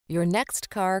Your next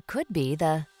car could be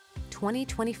the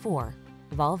 2024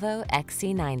 Volvo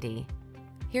XC90.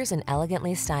 Here's an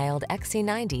elegantly styled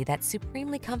XC90 that's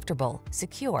supremely comfortable,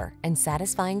 secure, and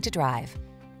satisfying to drive.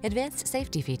 Advanced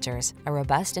safety features, a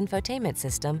robust infotainment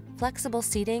system, flexible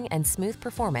seating, and smooth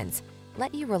performance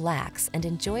let you relax and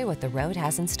enjoy what the road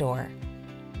has in store.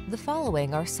 The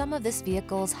following are some of this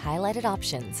vehicle's highlighted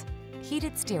options: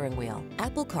 heated steering wheel,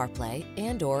 Apple CarPlay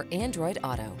and/or Android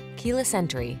Auto, keyless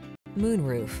entry,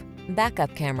 moonroof,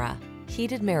 backup camera,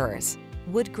 heated mirrors,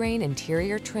 wood grain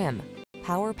interior trim,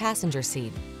 power passenger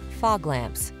seat, fog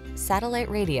lamps, satellite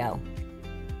radio.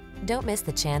 Don't miss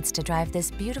the chance to drive this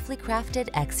beautifully crafted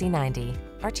XC90.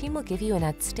 Our team will give you an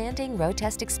outstanding road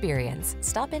test experience.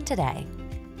 Stop in today.